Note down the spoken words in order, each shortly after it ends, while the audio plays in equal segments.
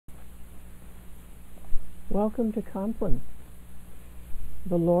Welcome to Compline.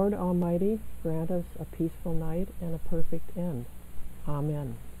 The Lord Almighty grant us a peaceful night and a perfect end.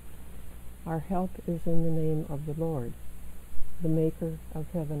 Amen. Our help is in the name of the Lord, the Maker of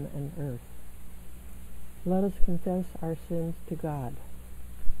heaven and earth. Let us confess our sins to God.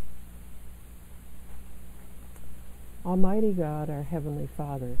 Almighty God, our Heavenly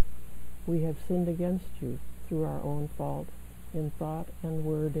Father, we have sinned against you through our own fault, in thought and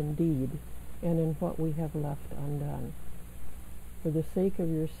word and deed, and in what we have left undone. For the sake of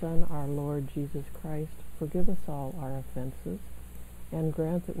your Son, our Lord Jesus Christ, forgive us all our offenses, and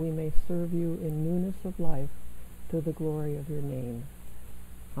grant that we may serve you in newness of life to the glory of your name.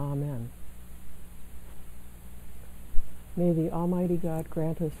 Amen. May the Almighty God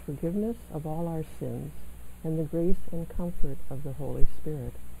grant us forgiveness of all our sins and the grace and comfort of the Holy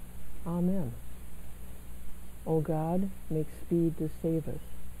Spirit. Amen. O God, make speed to save us.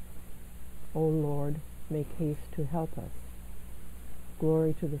 O Lord, make haste to help us.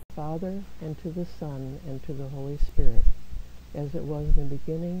 Glory to the Father, and to the Son, and to the Holy Spirit, as it was in the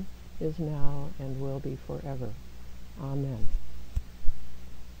beginning, is now, and will be forever. Amen.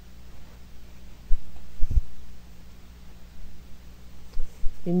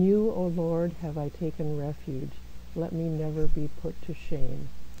 In you, O Lord, have I taken refuge. Let me never be put to shame.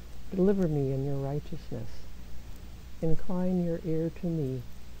 Deliver me in your righteousness. Incline your ear to me.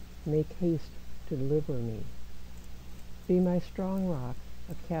 Make haste to deliver me. Be my strong rock,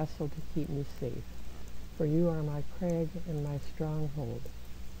 a castle to keep me safe. For you are my crag and my stronghold.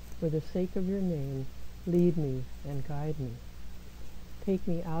 For the sake of your name, lead me and guide me. Take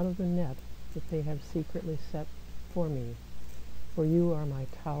me out of the net that they have secretly set for me. For you are my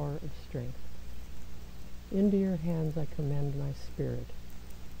tower of strength. Into your hands I commend my spirit.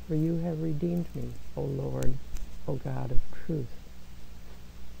 For you have redeemed me, O Lord, O God of truth.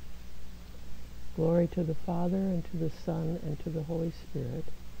 Glory to the Father, and to the Son, and to the Holy Spirit,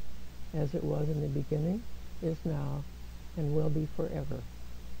 as it was in the beginning, is now, and will be forever.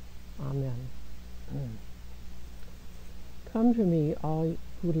 Amen. Come to me, all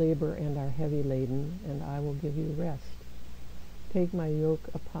who labor and are heavy laden, and I will give you rest. Take my yoke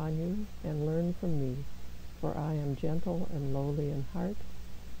upon you, and learn from me, for I am gentle and lowly in heart,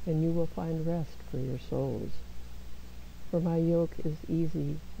 and you will find rest for your souls. For my yoke is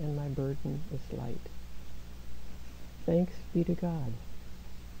easy, and my burden is light. Thanks be to God.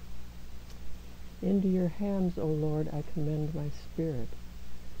 Into your hands, O Lord, I commend my spirit.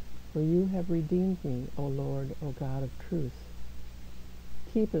 For you have redeemed me, O Lord, O God of truth.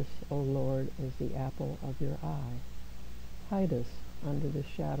 Keep us, O Lord, as the apple of your eye. Hide us under the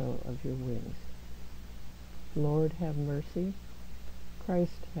shadow of your wings. Lord, have mercy.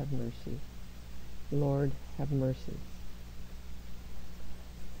 Christ, have mercy. Lord, have mercy.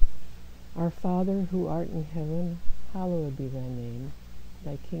 Our Father, who art in heaven, hallowed be thy name.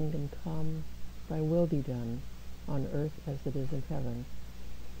 Thy kingdom come, thy will be done, on earth as it is in heaven.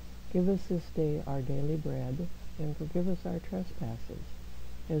 Give us this day our daily bread, and forgive us our trespasses,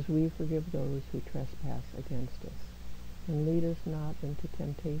 as we forgive those who trespass against us. And lead us not into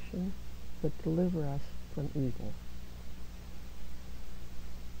temptation, but deliver us from evil.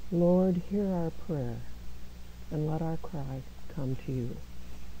 Lord, hear our prayer, and let our cry come to you.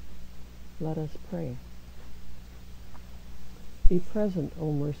 Let us pray. Be present,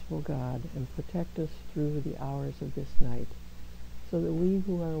 O merciful God, and protect us through the hours of this night, so that we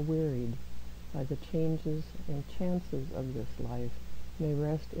who are wearied by the changes and chances of this life may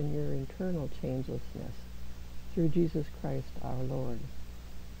rest in your eternal changelessness, through Jesus Christ our Lord.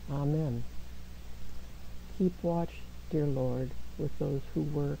 Amen. Keep watch, dear Lord, with those who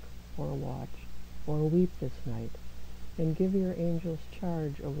work or watch or weep this night, and give your angels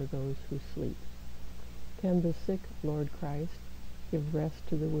charge over those who sleep. Tend the sick, Lord Christ, give rest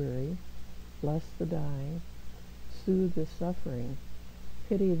to the weary, bless the dying, soothe the suffering,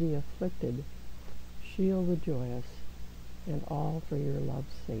 pity the afflicted, shield the joyous, and all for your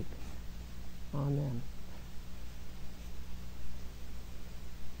love's sake. Amen.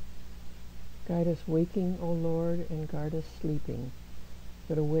 Guide us waking, O Lord, and guard us sleeping,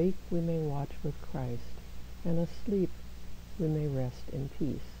 that awake we may watch with Christ, and asleep we may rest in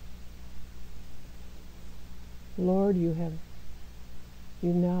peace. Lord, you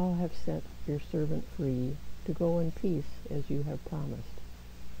now have set your servant free to go in peace as you have promised.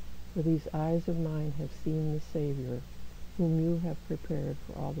 For these eyes of mine have seen the Savior, whom you have prepared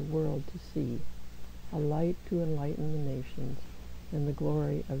for all the world to see, a light to enlighten the nations, and the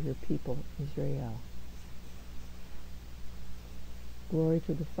glory of your people Israel. Glory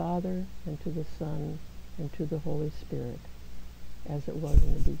to the Father, and to the Son, and to the Holy Spirit, as it was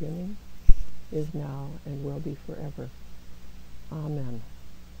in the beginning, is now, and will be forever. Amen.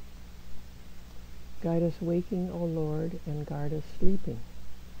 Guide us waking, O Lord, and guard us sleeping,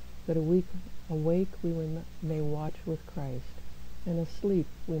 that awake we may watch with Christ, and asleep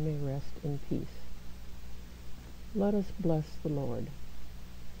we may rest in peace. Let us bless the Lord.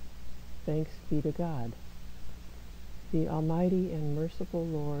 Thanks be to God. The Almighty and merciful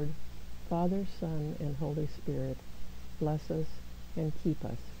Lord, Father, Son, and Holy Spirit, bless us and keep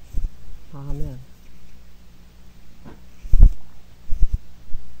us. Amen.